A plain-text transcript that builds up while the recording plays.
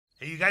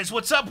Guys,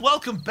 what's up?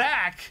 Welcome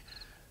back.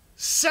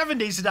 7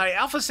 Days to Die,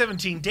 Alpha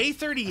 17, Day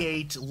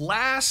 38,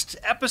 last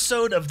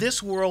episode of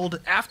this world.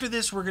 After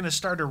this, we're going to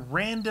start a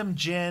random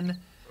gen.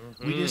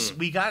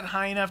 We got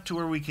high enough to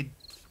where we could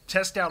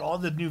test out all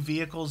the new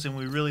vehicles, and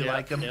we really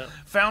like them. Yeah.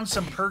 Found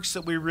some perks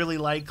that we really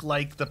like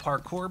the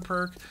parkour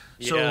perk.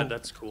 So yeah,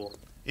 that's cool.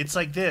 It's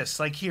like this,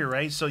 like here,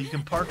 right? So you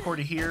can parkour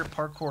to here,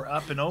 parkour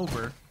up and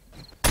over.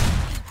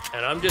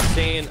 And I'm just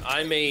saying,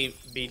 I may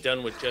be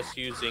done with just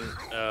using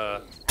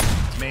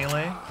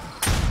melee,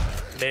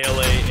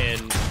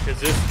 and because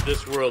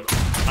this world,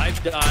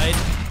 I've died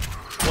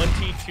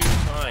 22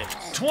 times.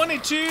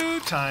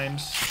 22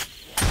 times.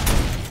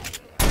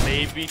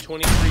 Maybe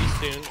 23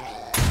 soon.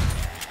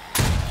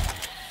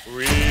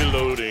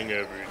 Reloading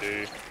every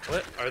day.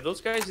 What are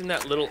those guys in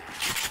that little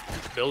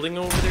building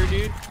over there,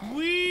 dude?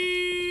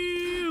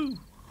 Woo!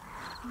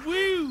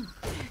 Woo!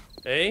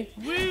 Hey?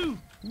 Woo!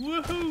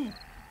 Woohoo!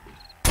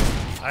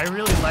 I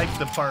really like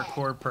the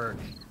parkour perk.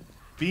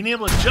 Being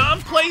able to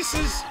jump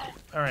places.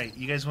 All right,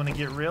 you guys want to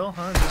get real,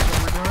 huh? Is this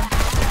what we're doing?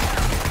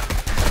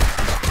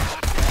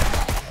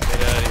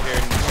 Get out of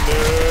here,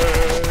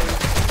 nerd.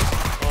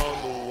 On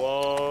the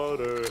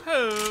water.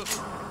 Oh.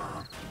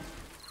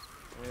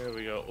 There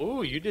we go.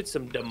 Ooh, you did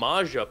some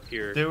damage up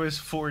here. There was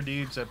 4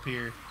 dudes up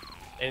here.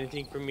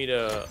 Anything for me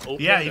to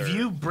open? Yeah, if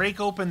you break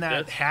open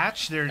that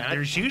hatch,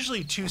 there's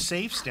usually 2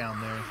 safes down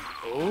there.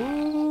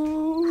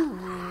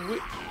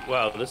 Ooh.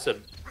 Wow, this is a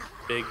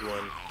big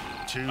one.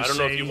 I don't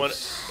know if you want.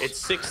 It's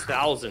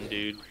 6,000,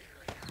 dude.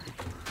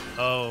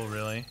 Oh,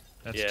 really?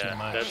 That's too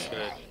much.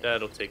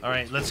 That'll take. All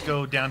right, let's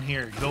go down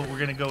here. We're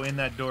gonna go in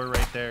that door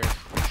right there.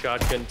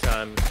 Shotgun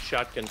time.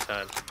 Shotgun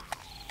time.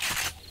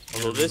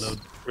 Although this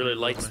really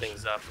lights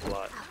things up a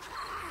lot.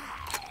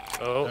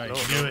 Oh, right, no,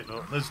 do no, it.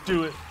 no. Let's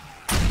do it.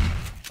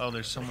 Oh,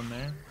 there's someone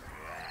there.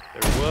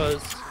 There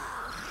was.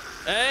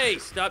 Hey,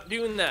 stop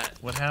doing that.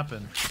 What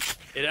happened?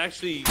 It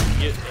actually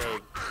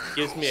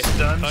gives me a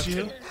stuns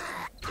concussion. you.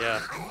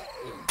 Yeah.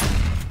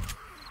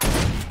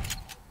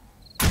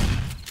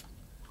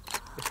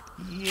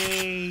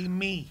 Yay,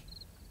 me.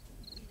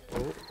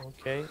 Oh,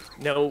 okay.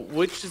 Now,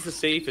 which is the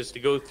safest?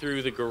 To go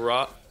through the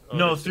garage? Oh,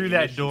 no, through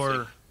that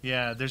door.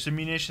 Yeah, there's a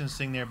munitions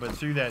thing there, but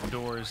through that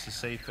door is the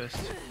safest.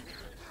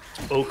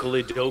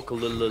 Oakley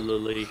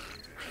dokley.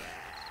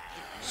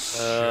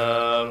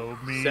 Show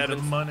me the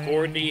money.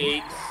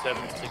 748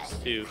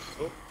 762.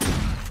 Oh.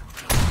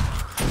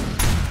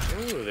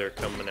 Ooh, they're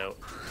coming out.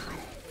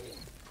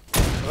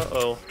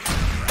 Uh-oh.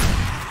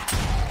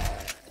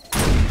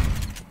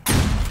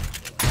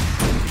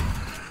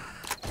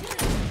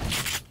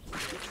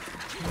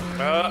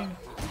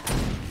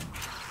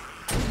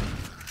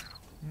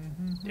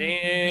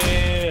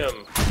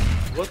 Damn.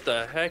 What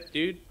the heck,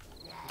 dude? You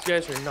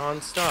guys are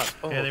non-stop.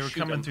 Oh, yeah, they were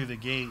coming through the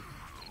gate.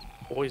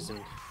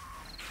 Poisoned.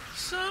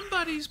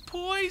 Somebody's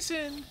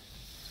poisoned.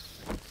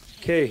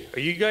 Okay, are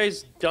you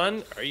guys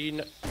done? Are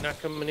you not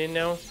coming in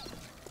now?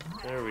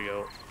 There we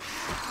go.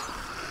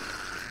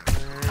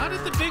 How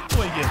did the big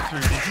boy get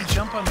through? Did he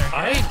jump on their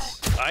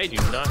heads? I do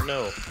not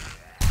know.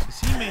 'Cause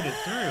he made it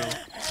through.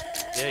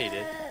 Yeah, he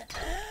did.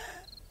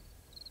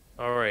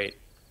 All right.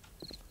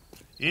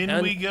 In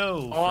we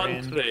go,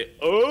 on today.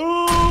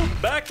 Oh,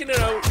 backing it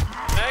out.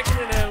 Backing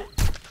it out.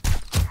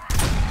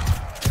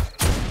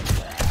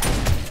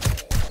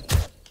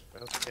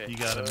 Okay. You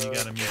got him, you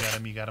got him, you got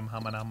him, you got him.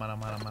 Hamana.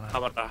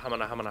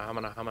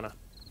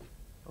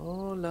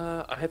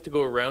 Hola. I have to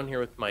go around here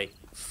with my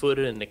foot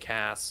in the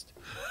cast.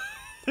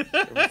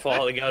 I'm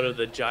falling out of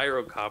the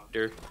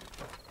gyrocopter.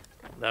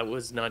 That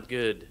was not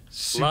good.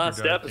 Super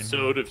Last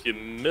episode, if you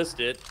missed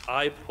it,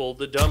 I pulled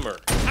the dumber.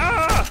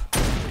 Ah!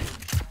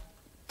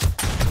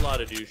 A lot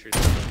of douchers.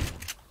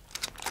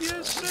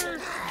 Yes, sir.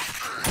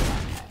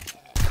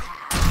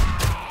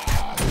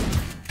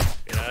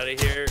 Get out of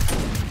here.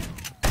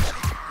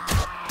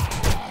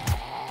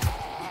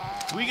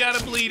 We got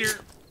a bleeder.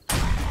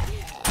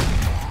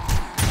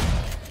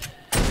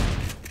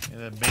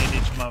 Yeah,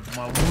 bandage my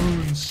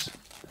wounds.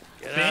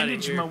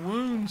 Bandage my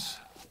wounds.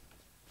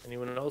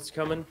 Anyone else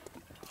coming?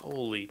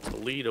 Holy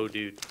Toledo,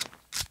 dude.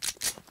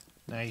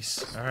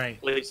 Nice. All right.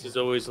 Place is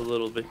always a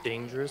little bit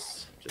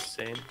dangerous. Just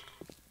saying.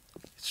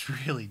 It's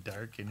really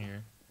dark in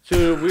here.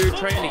 So we were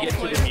trying to get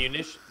to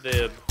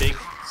the big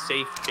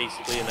safe,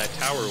 basically, in that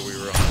tower we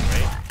were on,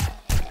 right?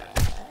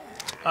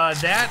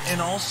 That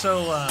and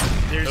also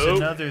there's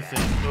another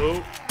thing.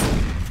 Oh.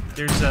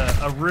 There's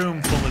a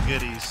room full of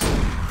goodies.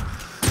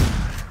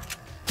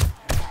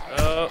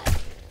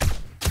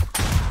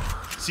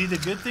 See, the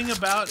good thing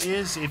about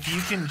is if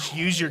you can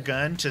use your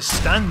gun to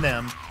stun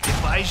them,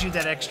 it buys you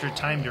that extra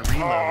time to reload,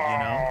 you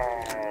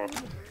know?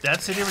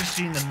 That's the difference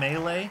between the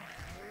melee,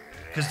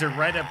 because they're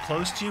right up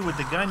close to you. With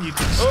the gun, you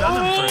can stun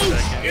them for a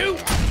second. Shoot.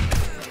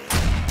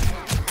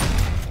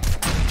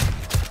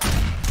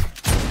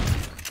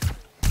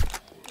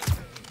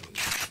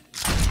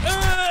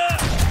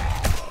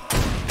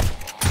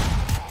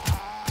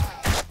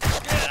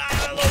 Get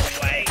out of the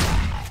way!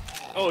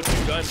 Oh,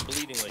 dude, I'm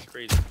bleeding like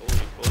crazy. Holy.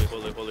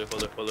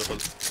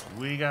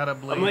 We got a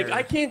blader. I'm like,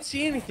 I can't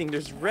see anything.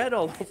 There's red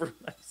all over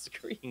my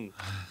screen.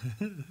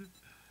 What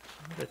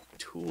a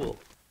tool.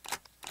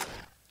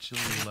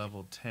 Agility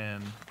level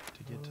 10.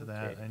 To get to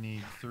that, I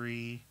need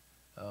 3.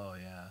 Oh,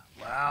 yeah.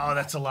 Wow,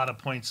 that's a lot of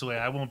points away.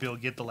 I won't be able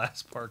to get the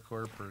last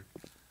parkour perk.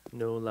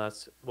 No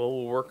less. Well,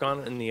 we'll work on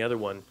it in the other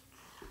one.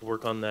 We'll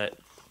work on that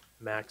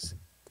max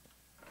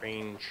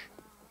range.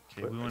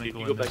 Okay, we want to Did go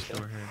you in go this back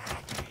door down? here.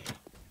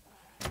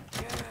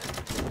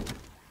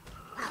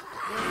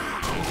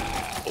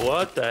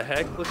 What the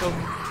heck? Look how...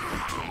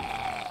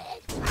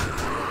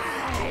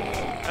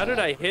 How did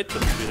I hit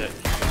them through that?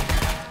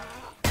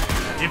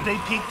 If they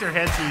peek their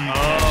head through, you can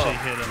actually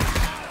hit them.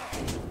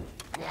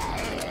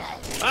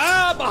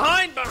 Ah,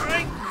 behind!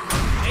 Dang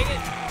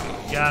it.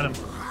 Got him.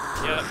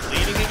 Yeah,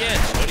 bleeding again.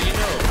 What do you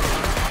know?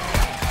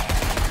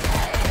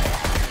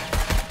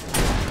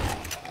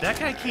 That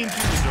guy came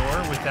through the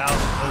door without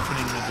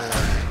opening the door.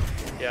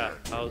 Yeah,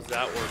 how's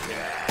that working?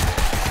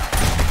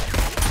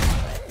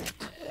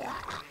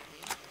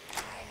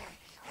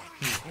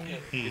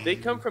 Did they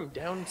come from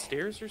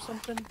downstairs or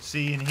something?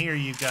 See, in here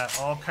you got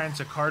all kinds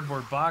of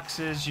cardboard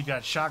boxes. You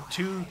got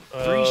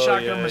three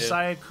shotgun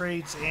Messiah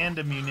crates and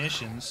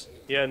munitions.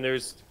 Yeah, and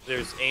there's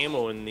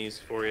ammo in these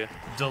for you.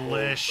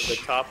 Delish. Well,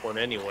 the top one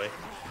anyway.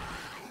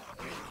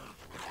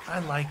 I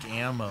like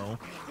ammo.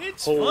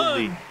 It's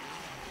Holy fun.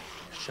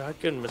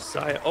 Shotgun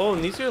Messiah. Oh,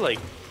 and these are like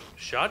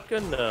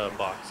shotgun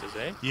boxes,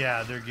 eh?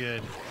 Yeah, they're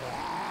good.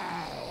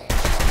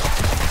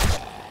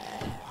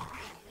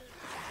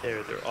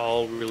 There, they're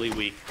all really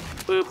weak.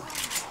 Boop.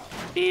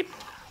 Beep.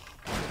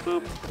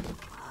 Boop.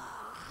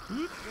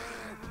 Boop.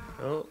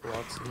 Oh,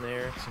 lots in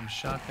there. Some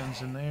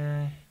shotguns in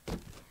there.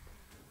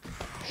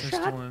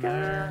 Pistol in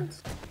there.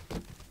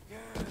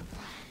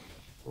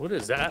 What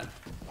is that?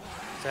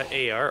 Is that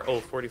AR?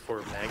 Oh, 44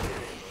 Magnum.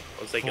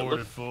 I was like, it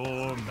looked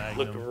 44 Magnum.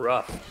 Looked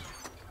rough.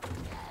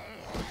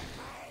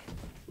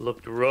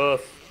 Looked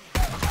rough.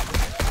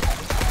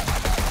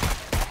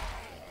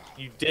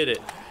 You did it.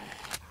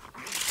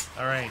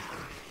 All right.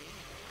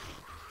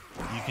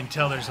 You can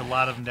tell there's a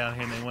lot of them down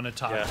here and they want to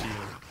talk to you.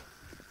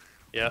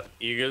 Yeah,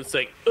 you're just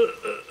like,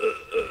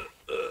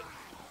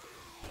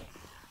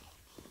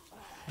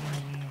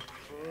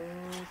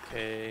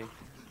 Okay.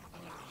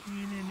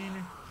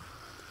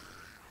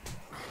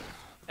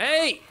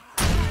 Hey!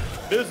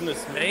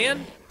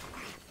 Businessman!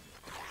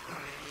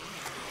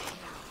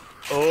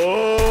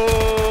 Oh!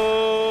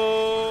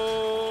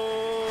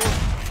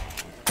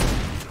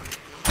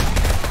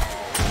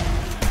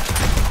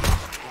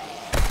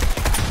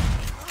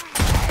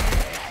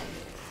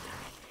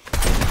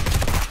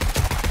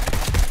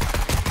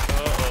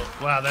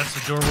 Wow, that's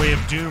the doorway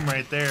of doom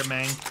right there,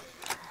 man.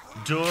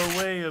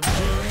 Doorway of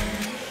doom.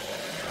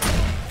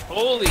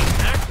 Holy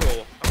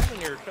mackerel! How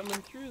come you're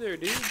coming through there,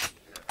 dude?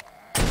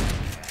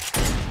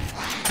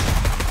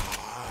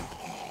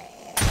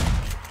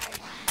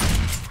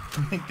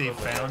 I think they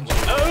found you.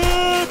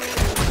 Oh!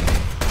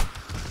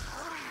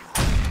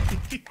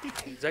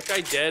 Is that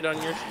guy dead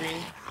on your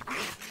screen?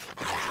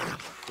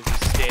 Is he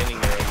standing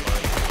there on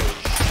mine? Oh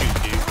shoot,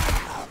 dude.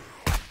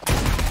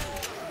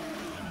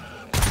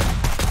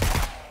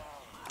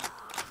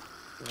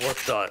 What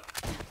the?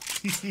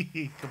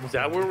 Is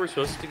that where we're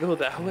supposed to go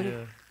that way?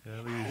 Yeah,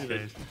 look at these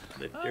guys.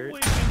 The I'm dirt.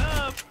 waking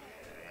up.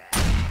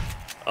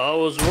 I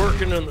was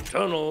working in the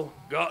tunnel,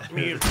 got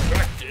me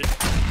infected.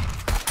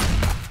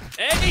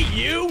 Hey,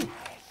 you!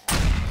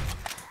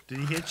 Did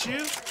he hit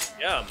you?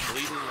 Yeah, I'm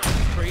bleeding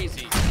like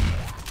crazy.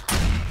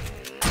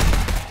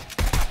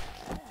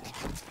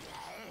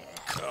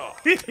 Oh,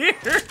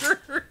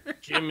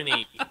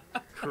 Jiminy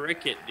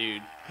Cricket,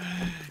 dude.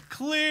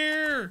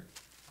 Clear.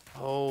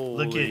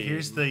 Holy. Look at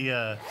here's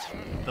the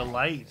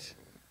light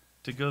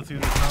to go through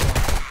the tunnel.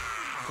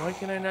 Why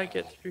can I not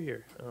get through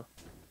here? Oh.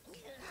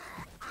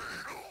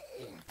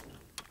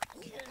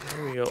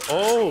 There we go.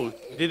 Oh,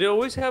 did it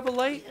always have a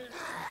light?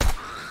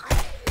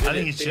 I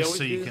think it's just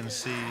so you can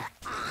see.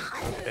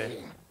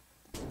 Okay.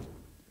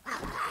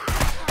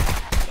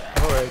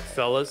 Alright,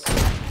 fellas.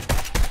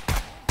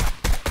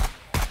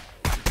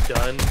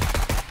 Done.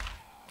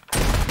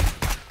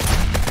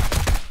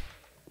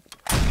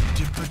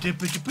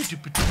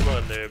 Come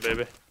on there,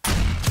 baby.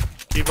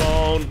 Keep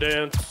on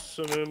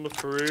dancing in the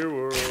free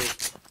world.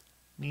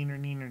 Neener,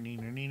 neener,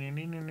 neener, neener,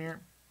 neener, neener.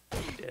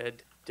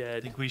 Dead, dead. I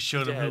think we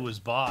showed him who was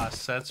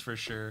boss, that's for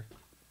sure.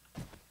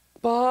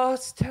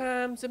 Boss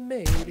time's a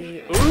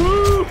mayday.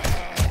 Ooh!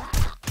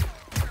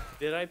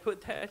 Did I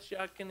put that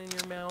shotgun in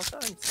your mouth?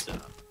 I'm sorry.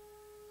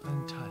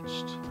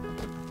 Untouched.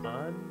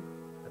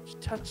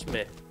 Touch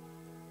me.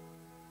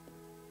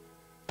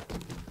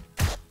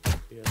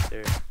 You got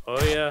there.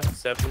 Oh yeah,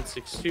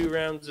 7.62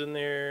 rounds in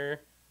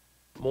there.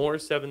 More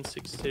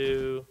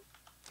 7.62.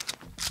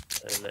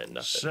 And then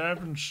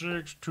nothing.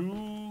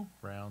 7.62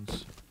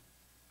 rounds.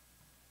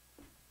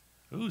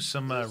 Ooh,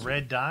 some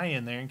red dye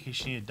in there in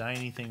case you need to dye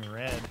anything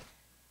red.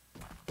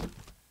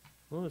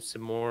 Oh,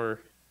 some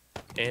more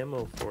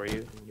ammo for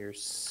you in your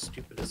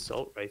stupid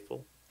assault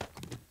rifle.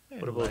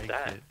 What about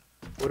that?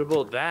 What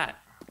about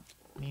that?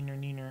 Neener,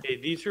 neener. Hey,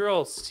 these are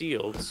all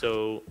sealed,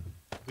 so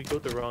We go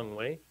the wrong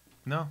way?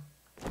 No.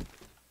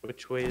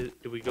 Which way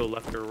do we go,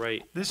 left or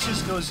right? This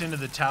just goes into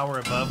the tower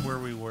above where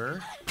we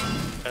were.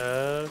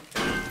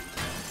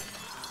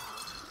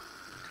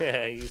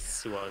 Yeah, he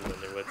swung when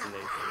there wasn't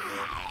anything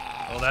there.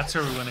 Oh, that's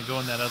where we want to go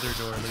in that other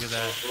door. Look at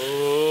that.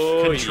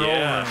 Oh, Control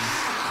yeah. room.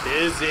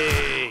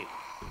 Busy.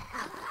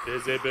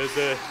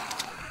 Busy.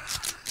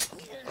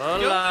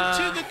 Hola.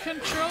 Go to the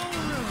control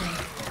room.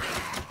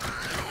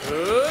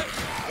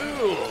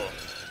 Ooh.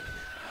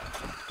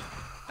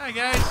 Hi,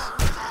 guys.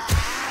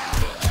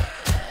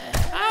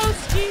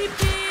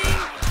 Housekeeping.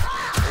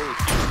 Oh,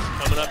 it's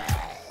coming up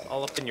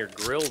all up in your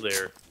grill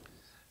there.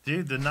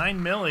 Dude, the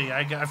 9 milli,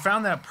 I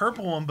found that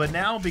purple one, but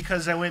now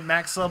because I went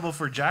max level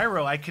for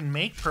gyro, I can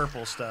make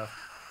purple stuff.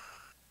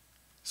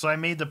 So I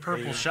made the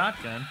purple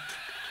shotgun.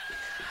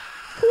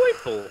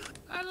 Purple.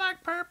 I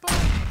like purple.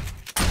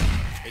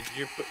 Did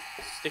you put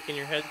stick in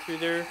your head through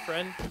there,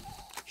 friend?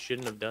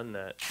 Shouldn't have done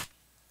that.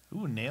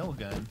 Ooh, nail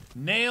gun.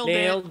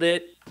 Nailed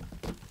it.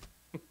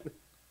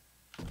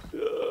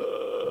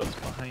 What's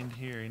behind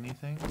here?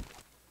 Anything?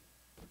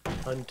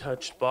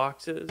 Untouched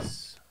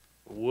boxes.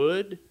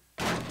 Wood.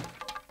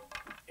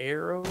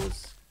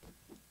 Arrows.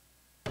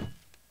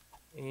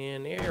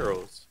 And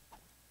arrows.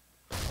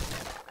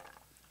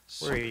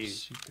 Where are you?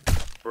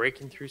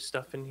 Breaking through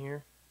stuff in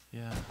here?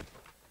 Yeah.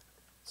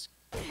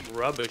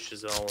 Rubbish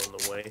is all in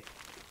the way.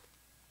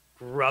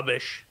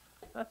 Rubbish.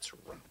 That's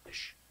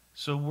rubbish.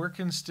 So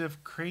working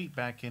stiff crate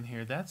back in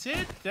here. That's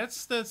it?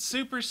 That's the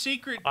super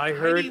secret I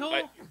heard.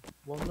 hole?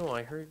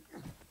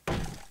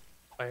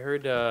 I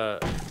heard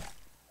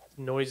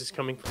noises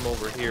coming from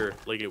over here.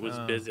 Like it was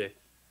busy.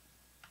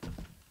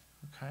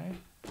 Okay.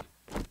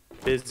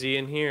 Busy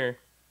in here.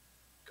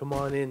 Come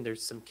on in.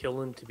 There's some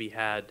killing to be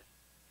had.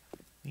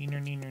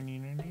 Neener. Did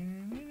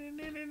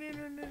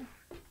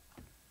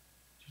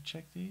you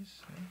check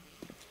these?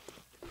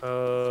 Yeah.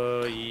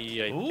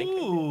 I think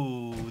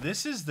Ooh,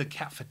 this is the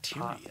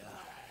cafeteria.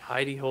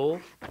 hidey hole.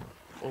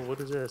 Oh, what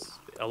is this?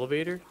 The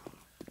elevator?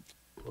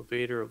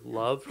 Elevator of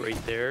love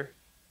right there.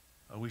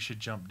 Oh, we should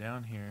jump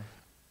down here.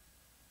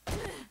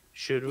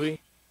 Should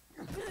we?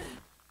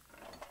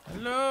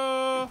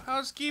 Hello,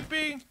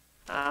 housekeeping.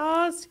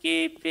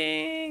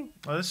 Housekeeping.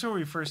 Oh, this is where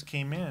we first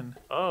came in.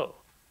 Oh,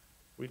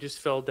 we just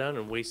fell down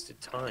and wasted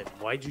time.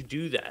 Why'd you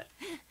do that?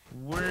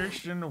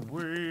 Wasting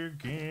away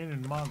again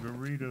in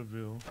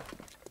Margaritaville.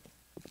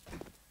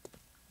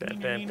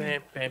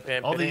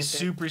 Bam. All these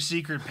super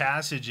secret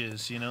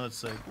passages, you know,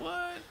 it's like,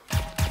 what?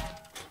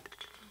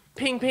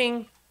 Ping.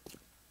 Neener.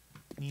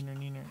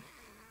 Okay.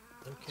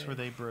 That's where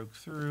they broke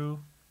through.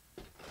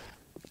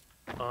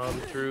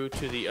 Through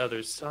to the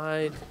other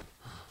side.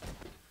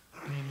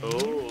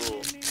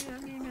 Oh.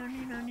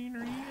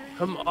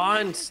 Come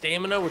on,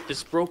 stamina with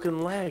this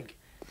broken leg.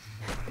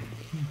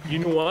 You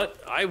know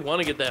what? I want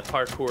to get that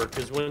parkour,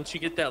 because once you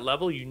get that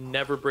level, you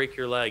never break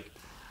your leg.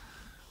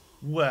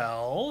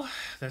 Well,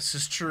 this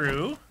is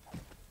true.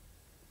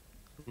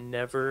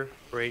 Never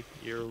break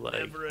your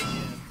leg. Never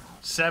again.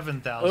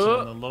 7,000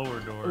 on the lower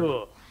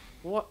door.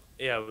 What?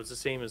 Yeah, it was the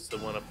same as the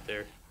one up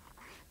there.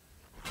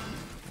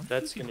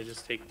 That's gonna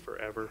just take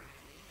forever.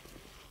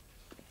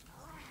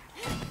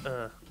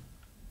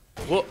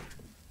 What?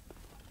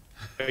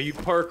 Are you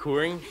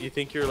parkouring? You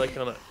think you're like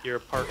you're a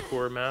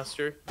parkour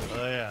master?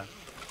 Oh yeah,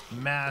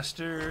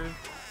 Master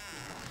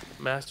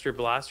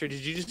Blaster.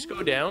 Did you just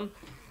go down?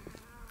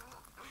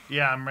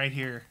 Yeah, I'm right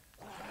here.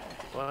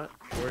 What?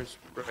 Where's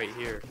right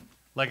here?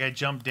 Like I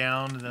jumped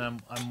down and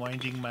then I'm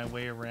winding my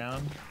way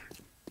around.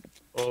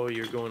 Oh,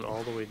 you're going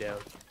all the way down.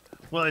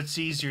 Well, it's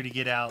easier to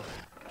get out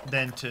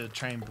than to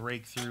try and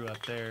break through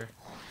up there.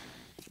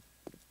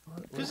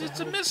 Because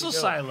it's a missile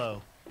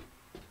silo.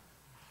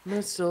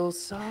 Missile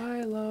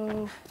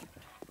silo.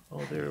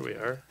 Oh, there we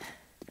are.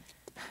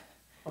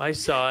 I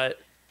saw it.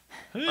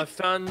 I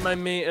found my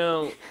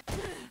mail.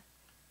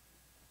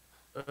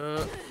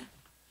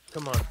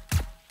 Come on.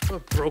 A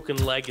broken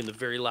leg in the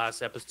very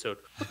last episode.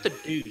 What the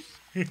deuce?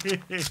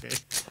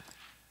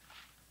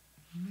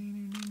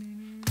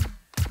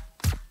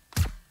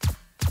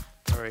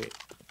 Alright.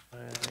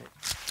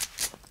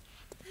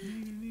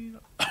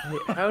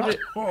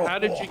 How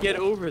did you get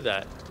over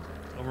that?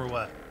 Over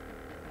what?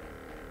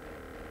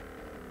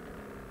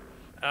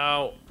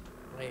 Ow.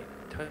 Am I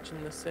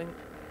touching this thing?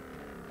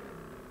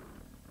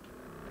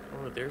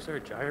 Oh, there's our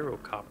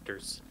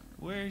gyrocopters.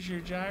 Where's your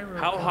gyro?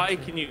 How high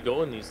can you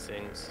go in these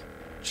things?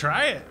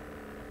 Try it.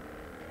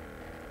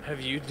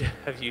 Have you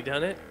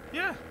done it?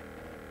 Yeah.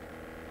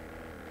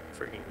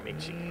 Freaking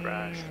makes you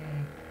crash.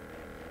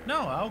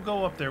 No, I'll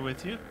go up there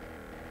with you.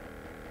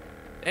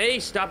 Hey,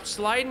 stop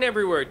sliding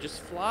everywhere.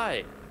 Just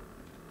fly.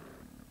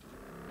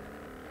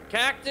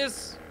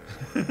 Cactus.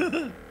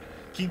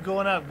 Keep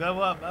going up. Go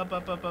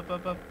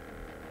up.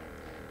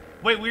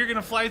 Wait, we were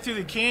gonna fly through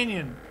the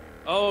canyon.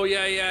 Oh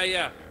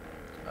yeah.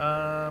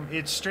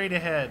 It's straight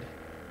ahead.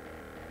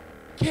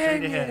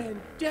 Canyon,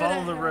 straight ahead.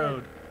 Follow the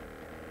road.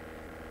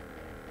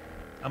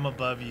 I'm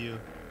above you.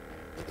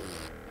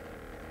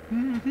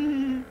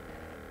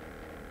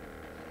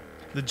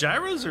 The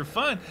gyros are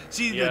fun.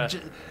 See, Yeah.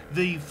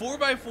 the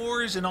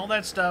 4x4s and all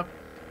that stuff,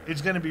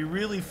 it's going to be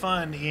really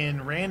fun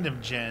in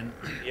random gen.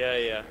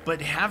 Yeah.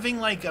 But having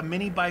like a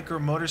mini bike or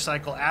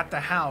motorcycle at the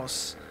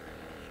house,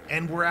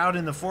 and we're out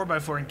in the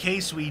 4x4 in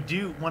case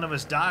one of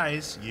us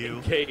dies,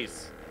 In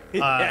case.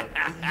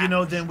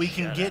 then we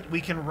can Shut we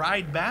can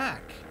ride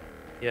back.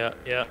 Yeah.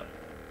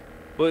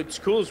 What's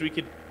cool is we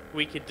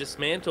could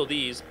dismantle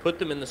these, put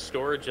them in the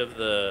storage of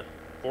the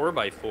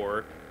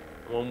 4x4.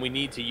 When we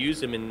need to use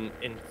them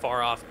in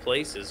far off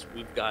places,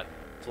 we've got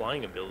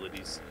flying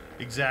abilities.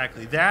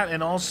 Exactly that,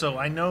 and also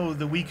I know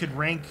that we can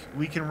rank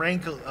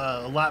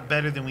a lot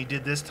better than we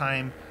did this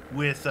time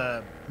with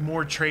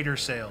more trader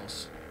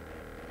sales.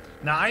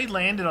 Now I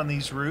landed on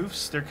these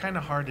roofs; they're kind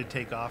of hard to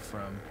take off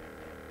from.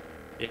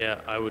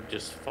 Yeah, I would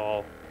just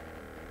fall.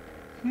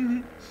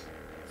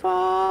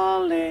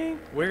 Falling.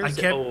 Where is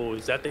it? Oh,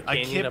 is that the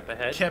canyon up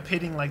ahead? I kept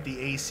hitting like the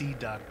AC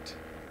duct.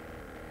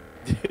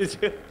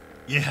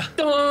 Yeah.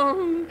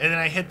 Dong! And then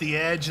I hit the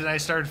edge and I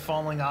started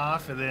falling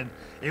off, and then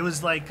it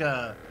was like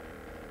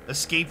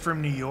Escape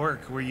from New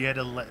York where you had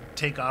to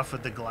take off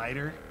with the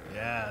glider.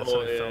 Yeah, that's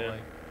what it felt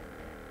like.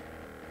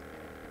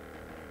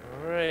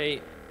 All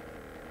right.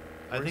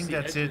 I think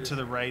that's it to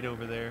the right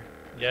over there.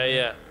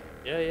 Yeah.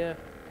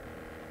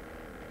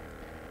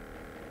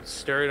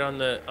 Start on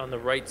the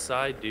right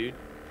side, dude.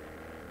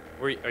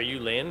 Where are you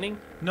landing?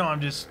 No,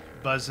 I'm just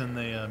buzzing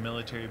the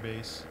military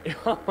base.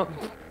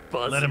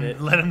 Buzzing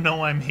Let him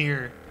know I'm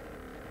here.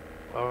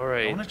 All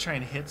right. I want to try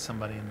and hit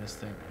somebody in this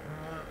thing.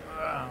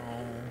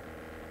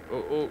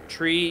 Oh,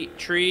 tree.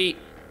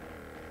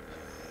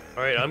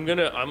 All right, I'm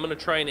gonna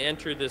try and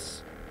enter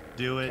this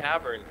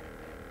cavern.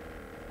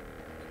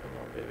 Come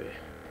on, baby.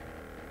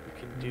 We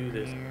can do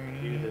this.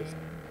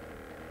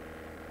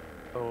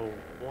 Oh,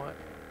 what?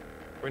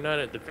 We're not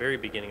at the very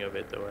beginning of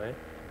it, though, eh?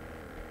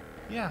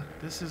 Yeah,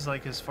 this is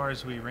like as far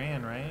as we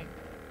ran, right?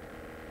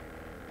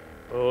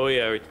 Oh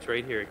yeah, it's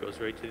right here. It goes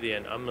right to the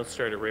end. I'm gonna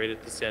start it right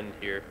at this end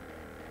here.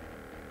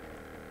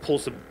 Pull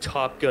some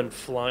Top Gun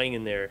flying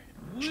in there.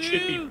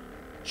 Woo!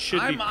 Should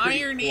be I'm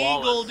Iron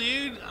Eagle, flawless.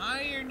 dude.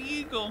 Iron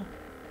Eagle.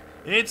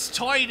 It's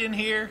tight in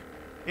here.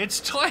 It's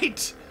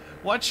tight.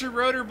 Watch your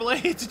rotor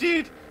blades,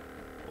 dude.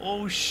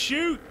 Oh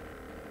shoot.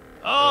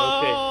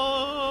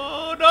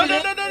 Oh no. Oh,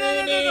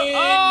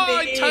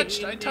 I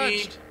touched.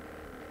 Okay.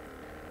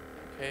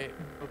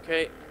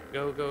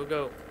 Go.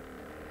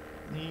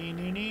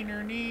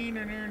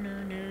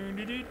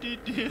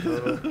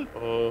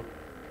 Oh.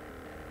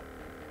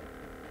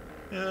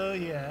 Oh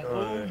yeah.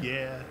 Oh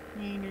yeah.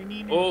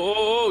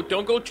 Oh!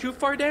 Don't go too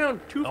far down.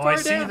 I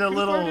see the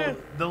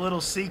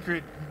little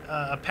secret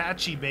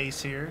Apache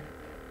base here.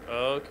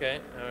 Okay.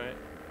 All right.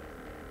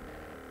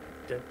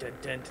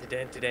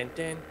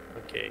 Dun.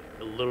 Okay,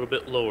 a little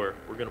bit lower.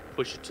 We're gonna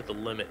push it to the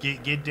limit.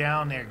 Get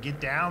down there. Get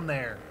down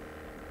there.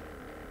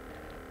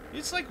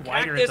 It's like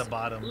wider at the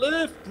bottom.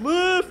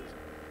 Lift.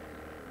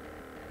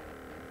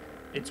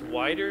 It's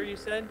wider, you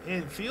said?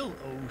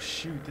 Oh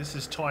shoot, this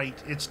is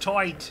tight. It's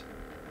tight.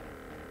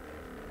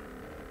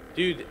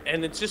 Dude,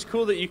 and it's just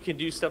cool that you can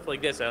do stuff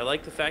like this. I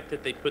like the fact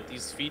that they put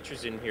these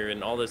features in here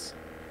and all this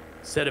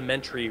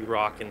sedimentary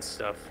rock and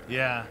stuff.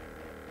 Yeah.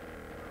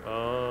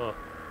 Oh,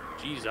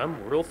 geez,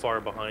 I'm real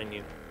far behind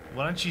you.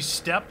 Why don't you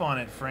step on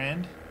it,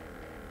 friend?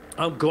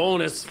 I'm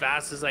going as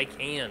fast as I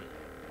can.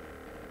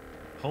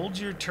 Hold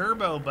your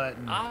turbo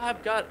button.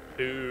 I've got...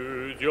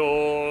 Who's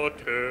your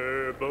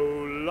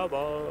turbo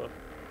lover?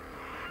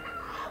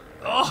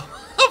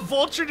 Oh, a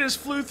vulture just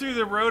flew through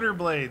the rotor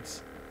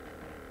blades.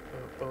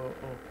 Oh.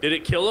 Did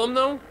it kill him,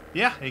 though?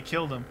 Yeah, it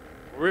killed him.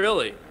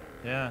 Really?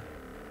 Yeah.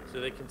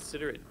 So they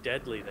consider it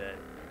deadly, then.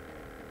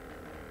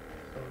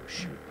 Oh,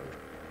 shoot.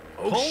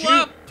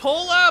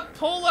 Pull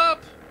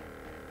up!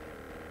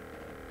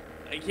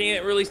 I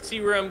can't really see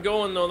where I'm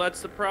going, though.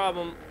 That's the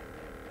problem.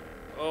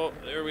 Oh,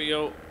 there we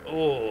go.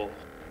 Oh,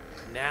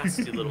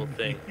 nasty little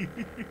thing.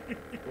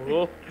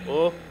 Oh.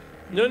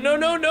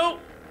 No.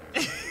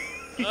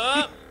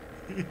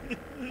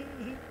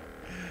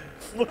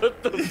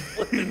 Flip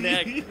the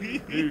neck.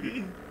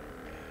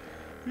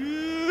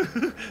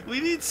 We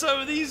need some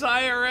of these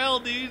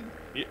IRL, dude.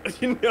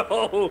 You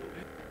know,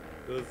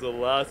 that was the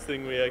last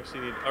thing we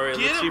actually need. All right,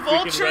 let's see if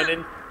vulture. we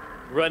can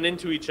run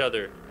into each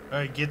other. All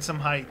right, get some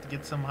height.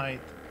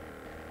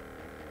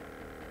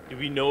 Do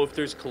we know if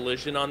there's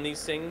collision on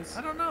these things?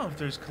 I don't know if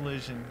there's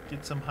collision.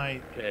 Get some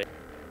height. Okay.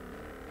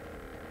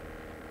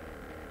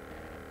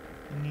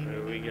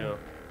 There we go.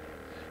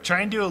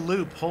 Try and do a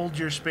loop. Hold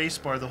your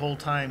spacebar the whole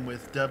time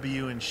with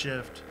W and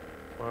Shift.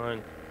 Come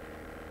on.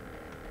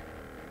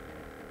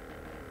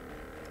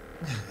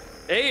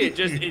 Hey, it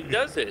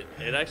does it.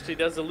 It actually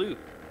does a loop.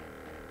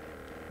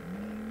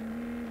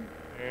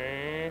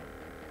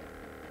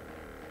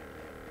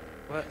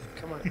 What?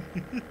 Come on.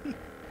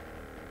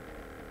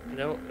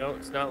 No,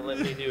 it's not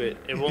letting me do it.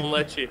 It won't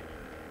let you.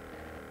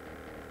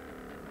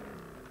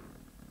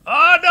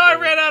 Oh no, I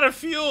ran out of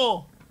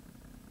fuel.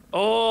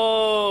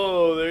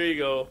 Oh, there you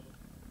go.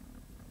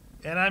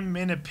 And I'm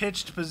in a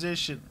pitched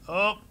position.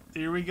 Oh,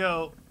 here we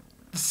go.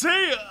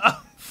 See ya.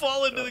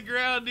 Fall into the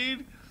ground,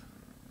 dude.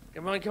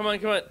 Come on, come on,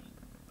 come on.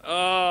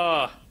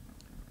 Oh.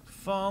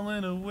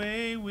 Falling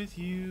away with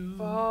you.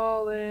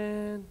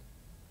 Falling.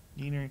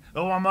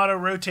 Oh, I'm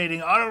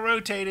auto-rotating.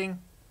 Auto-rotating.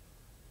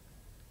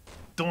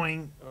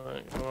 Doing.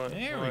 Come on,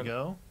 there we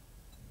go.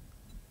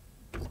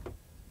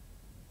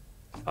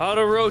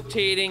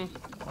 Auto-rotating.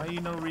 Why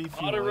you no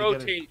refuel?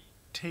 Auto-rotate.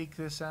 Take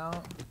this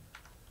out.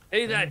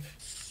 Hey, that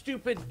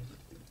stupid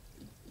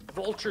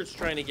vulture's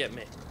trying to get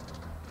me.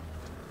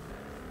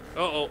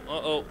 Uh-oh,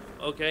 uh-oh.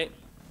 Okay.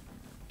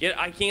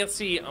 I can't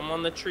see. I'm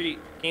on the tree.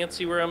 Can't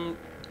see where I'm.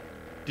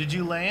 Did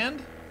you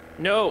land?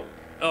 No.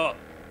 Oh,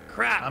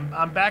 crap.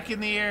 I'm back in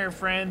the air,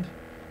 friend.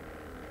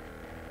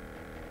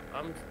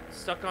 I'm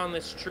stuck on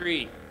this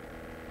tree.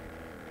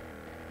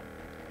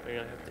 We're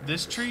gonna have to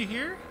this tree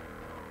here?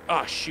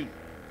 Oh, shoot.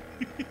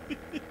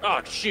 Oh,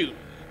 shoot.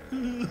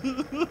 You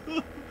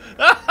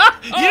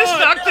just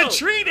knocked the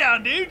tree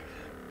down, dude.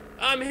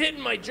 I'm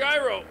hitting my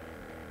gyro.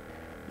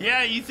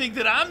 Yeah, you think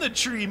that I'm the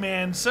tree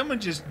man. Someone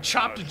just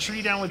chopped a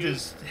tree down with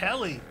his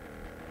heli.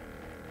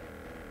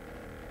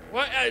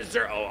 What is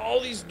there all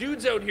these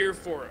dudes out here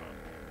for?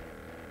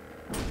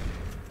 Oh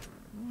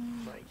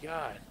my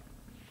God.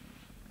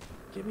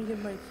 Give me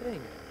my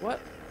thing. What?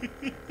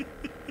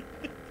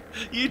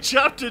 You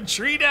chopped a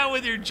tree down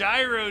with your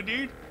gyro,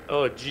 dude.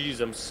 Oh,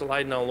 geez, I'm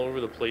sliding all over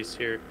the place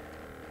here.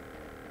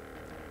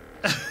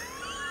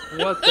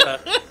 What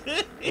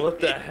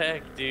the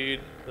heck, dude?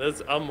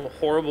 I'm a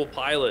horrible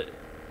pilot.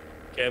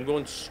 Okay, I'm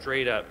going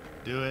straight up.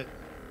 Do it.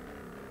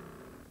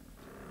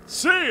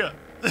 See ya.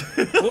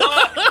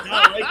 What?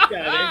 Not like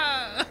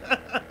that,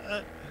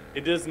 eh?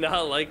 It does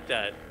not like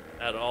that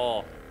at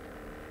all.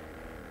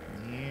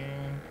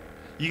 Yeah.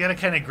 You gotta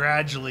kind of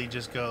gradually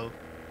just go.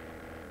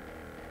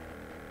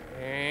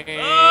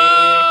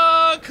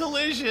 Oh,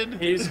 collision.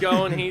 He's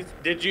going.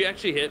 Did you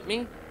actually hit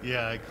me?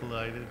 Yeah, I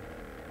collided.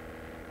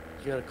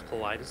 You got a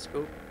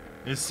kaleidoscope?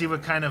 Let's see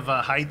what kind of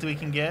height we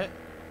can get.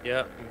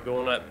 Yeah, I'm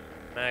going up.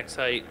 Max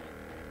height.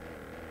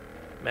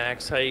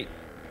 Max height.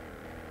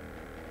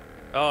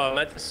 Oh, I'm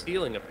at the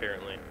ceiling,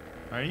 apparently.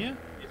 Are you?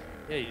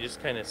 Yeah, you just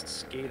kind of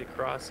skate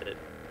across it.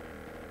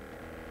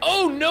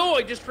 Oh, no!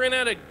 I just ran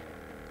out of...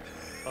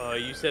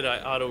 you said I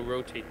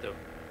auto-rotate, though.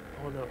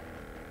 Oh, no.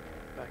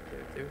 Back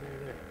there. There.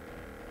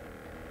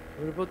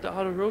 What about the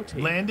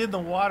auto-rotate? Land in the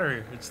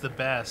water. It's the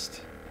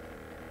best.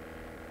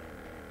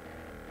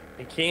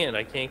 I can't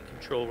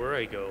control where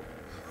I go.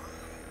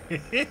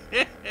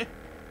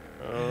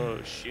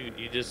 Oh, shoot.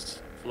 You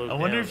just float down. I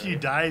wonder if you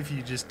die if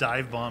you just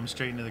dive bomb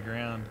straight into the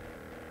ground.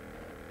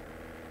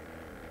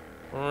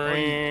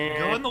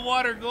 Go in the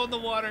water. Go in the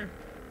water.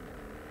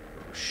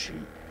 Oh,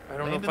 shoot. I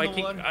don't know if I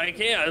can. I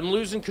can't. I'm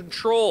losing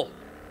control.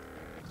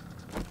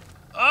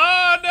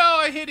 Oh, no.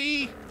 I hit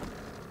E.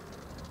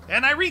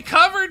 And I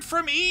recovered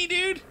from E,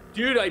 dude.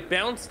 Dude, I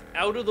bounced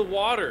out of the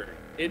water.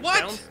 It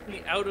What? bounced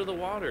me out of the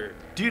water.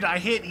 Dude, I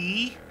hit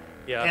E.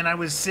 Yeah. And I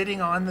was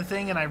sitting on the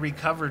thing and I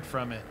recovered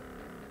from it.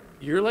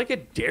 You're like a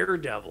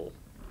daredevil.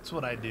 That's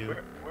what I do.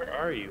 Where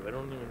are you? I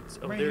don't even.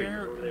 Oh, Right there.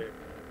 here. Over there.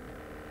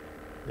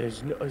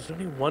 There's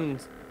only one.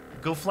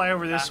 Go fly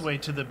over this way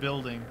to the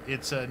building.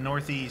 It's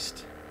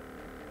northeast.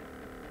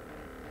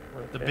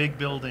 Okay. The big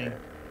building. Okay.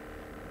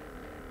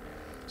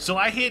 So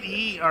I hit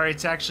E, or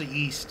it's actually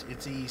east.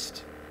 It's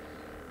east.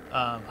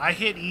 I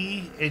hit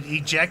E, it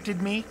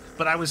ejected me,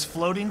 but I was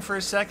floating for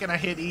a second. I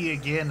hit E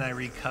again, and I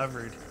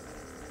recovered.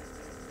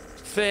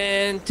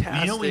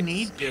 Fantastic. You know we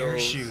need skills.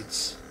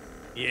 parachutes.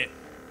 Yeah.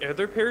 Are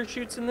there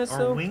parachutes in this, or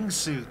though?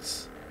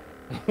 wingsuits.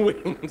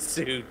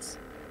 Wingsuits.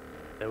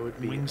 That would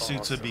be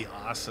Wingsuits awesome. would be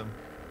awesome.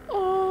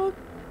 Oh.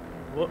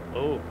 What?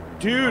 Oh.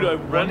 Dude, I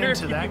wonder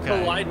if into you that could guy.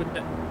 collide with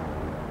that.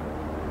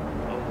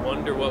 I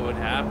wonder what would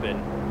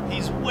happen.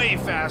 He's way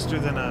faster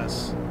than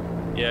us.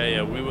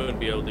 Yeah, we wouldn't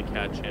be able to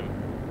catch him.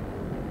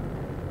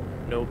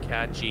 No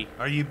catchy.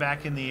 Are you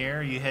back in the air?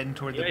 Are you heading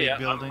toward the big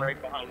building? I'm right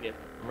behind you.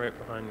 I'm right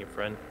behind you,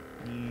 friend.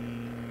 Yeah.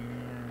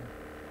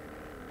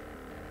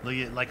 Look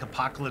at like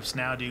Apocalypse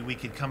Now, dude. We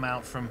could come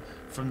out from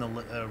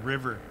the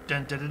river.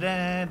 Dun, dun, dun,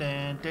 dun,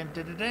 dun, dun,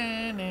 dun, dun,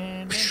 dun,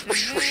 dun,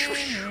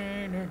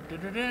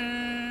 dun, dun,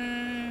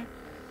 dun.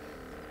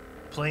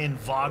 Playing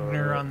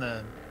Wagner on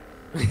the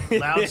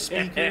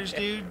loudspeakers,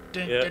 dude.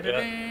 Dun, Yeah, dun,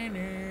 dun,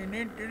 dun, dun,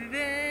 dun,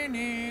 dun,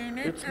 dun,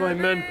 It's my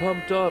men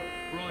pumped up.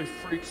 Really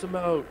freaks them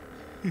out.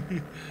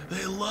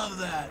 They love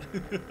that.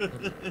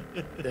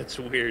 That's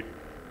weird.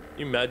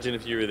 You imagine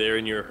if you were there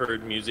and you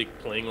heard music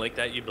playing like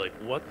that, you'd be like,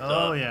 what the?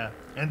 Oh, yeah.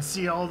 And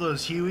see all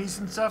those Hueys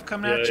and stuff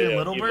coming at you, and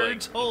Little you'd be like,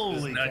 Birds? this is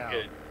Holy not cow.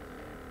 good.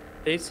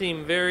 They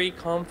seem very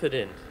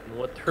confident in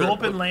what they're... Go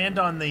up and land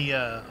on the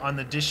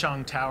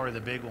Dishong Tower,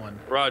 the big one.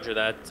 Roger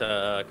that.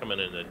 Coming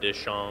in a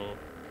Dishong.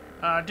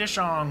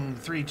 Dishong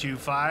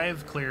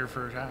 325, clear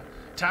for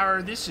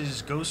tower. This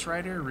is Ghost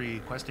Rider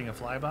requesting a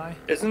flyby.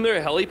 Isn't there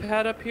a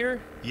helipad up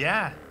here?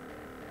 Yeah.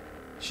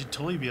 Should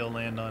totally be able to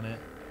land on it.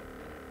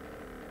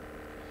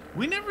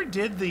 We never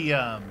did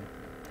the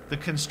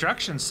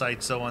construction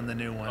sites, though, on the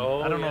new one.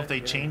 Oh, I don't know yeah, if they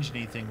yeah. changed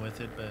anything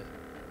with it, but...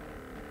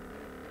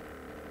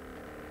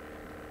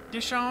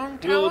 Dishong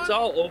Tower? Well, it's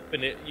all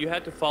open. You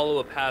had to follow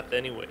a path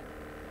anyway.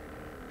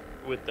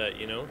 With that,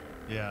 you know?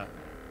 Yeah.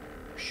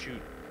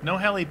 Shoot. No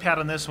helipad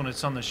on this one.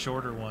 It's on the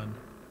shorter one.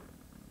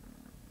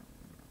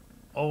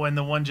 Oh, and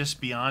the one just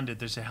beyond it,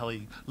 there's a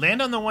heli.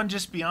 Land on the one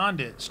just beyond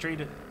it.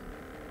 Straight.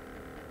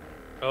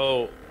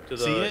 Oh, to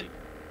the... See it?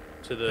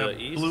 To the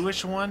east?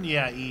 Bluish one?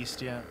 Yeah,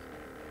 east, yeah.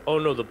 Oh,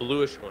 no, the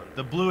bluish one.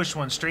 The bluish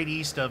one, straight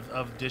east of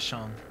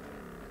Dishong.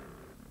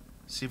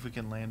 See if we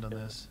can land on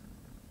this.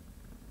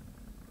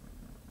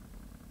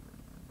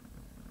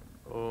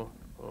 Oh,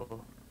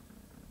 oh.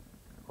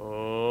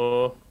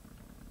 Oh.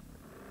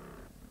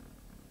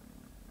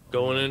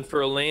 Going in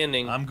for a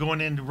landing. I'm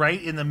going in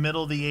right in the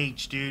middle of the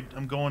H, dude.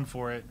 I'm going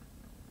for it.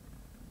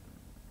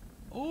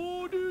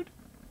 Oh, dude.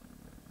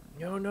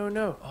 No, no,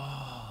 no.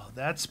 Oh,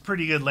 that's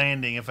pretty good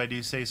landing, if I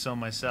do say so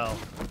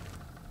myself.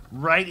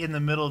 Right in the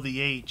middle of the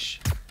H.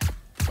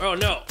 Oh,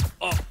 no.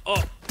 Oh,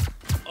 oh.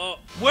 Oh.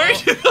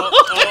 Where'd you go?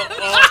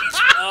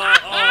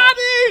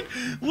 Dude,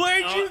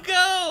 where'd you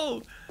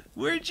go?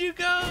 Where'd you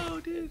go,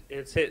 dude?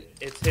 It's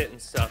hitting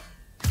stuff.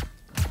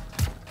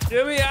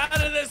 Get me out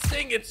of this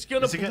thing! It's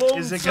gonna blow.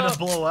 Is it gonna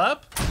blow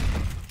up?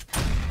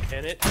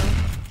 Can it?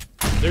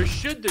 There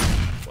should be.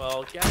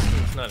 Well,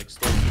 gasoline's not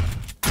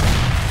explosive.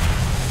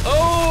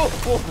 Oh!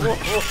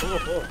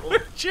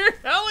 Where'd your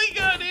heli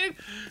go, dude?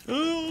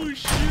 Oh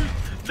shoot!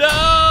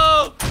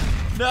 No!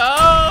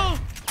 No!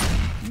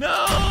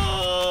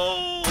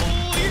 No!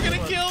 You're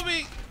gonna kill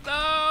me!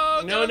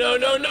 No! No! No!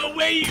 No! No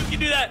way! You can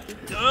do that!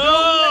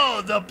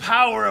 Oh, the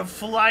power of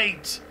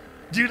flight!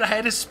 Dude, I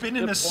had to spin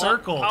in a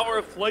circle. The power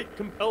of flight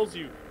compels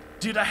you.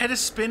 Dude, I had to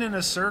spin in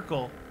a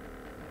circle.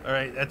 All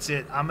right, that's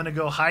it. I'm going to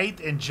go height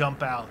and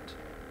jump out.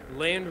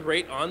 Land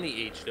right on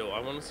the H, though. I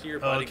want to see your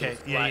body go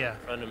flat in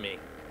front of me.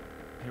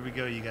 Here we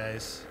go, you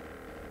guys.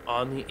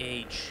 On the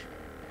H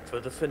for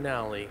the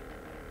finale.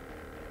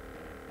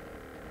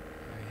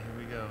 All right, here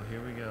we go.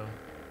 Here we go.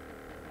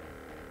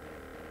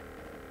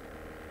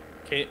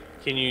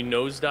 Can you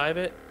nosedive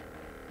it?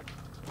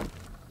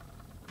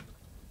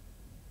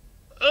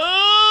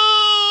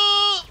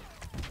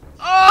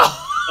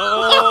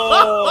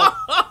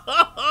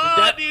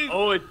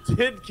 Oh, it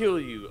did kill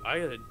you. I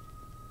gotta...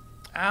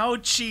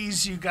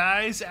 Ouchies, you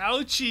guys.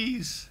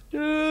 Ouchies.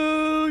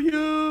 Do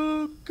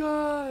you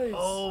guys?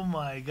 Oh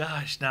my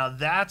gosh. Now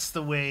that's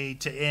the way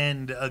to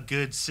end a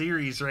good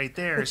series right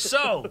there.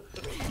 So,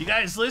 you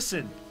guys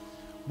listen.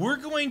 We're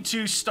going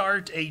to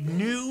start a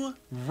new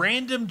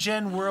random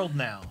gen world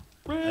now.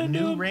 A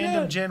new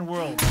random gen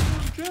world.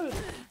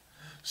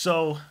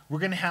 So we're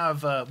gonna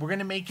have we're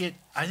gonna make it.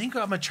 I think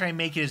I'm gonna try and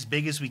make it as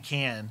big as we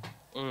can.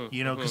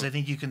 You know, because I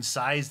think you can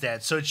size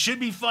that. So it should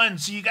be fun.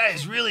 So you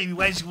guys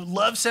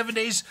love 7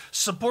 days.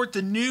 Support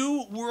the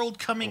new world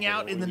coming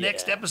out in the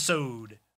next episode.